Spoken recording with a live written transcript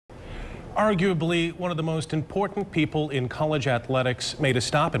Arguably one of the most important people in college athletics made a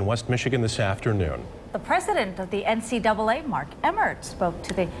stop in West Michigan this afternoon. The president of the NCAA, Mark Emmert, spoke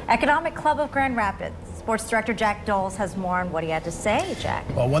to the Economic Club of Grand Rapids. Sports director Jack Doles has more on what he had to say. Jack.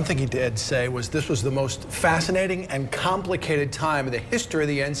 Well, one thing he did say was this was the most fascinating and complicated time in the history of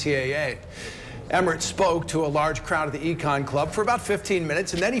the NCAA. Emmert spoke to a large crowd at the Econ Club for about 15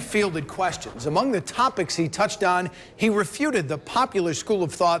 minutes, and then he fielded questions. Among the topics he touched on, he refuted the popular school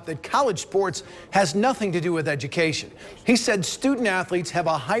of thought that college sports has nothing to do with education. He said student athletes have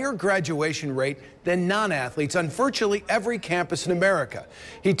a higher graduation rate than non-athletes on virtually every campus in America.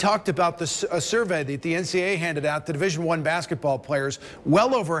 He talked about a survey that the NCAA handed out to Division I basketball players.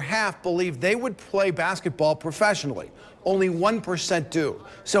 Well over half believe they would play basketball professionally. Only 1% do.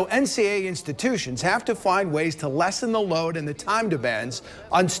 So NCAA institutions have to find ways to lessen the load and the time demands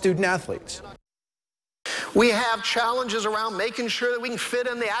on student athletes. We have challenges around making sure that we can fit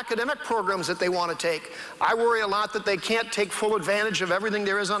in the academic programs that they want to take. I worry a lot that they can't take full advantage of everything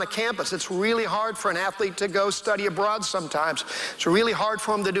there is on a campus. It's really hard for an athlete to go study abroad sometimes. It's really hard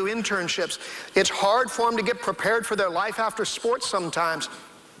for them to do internships. It's hard for them to get prepared for their life after sports sometimes.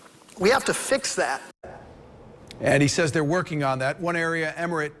 We have to fix that. And he says they're working on that. One area,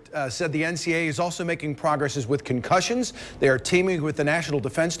 Emmert said the NCAA is also making progresses with concussions. They are teaming with the National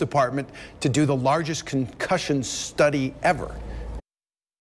Defense Department to do the largest concussion study ever.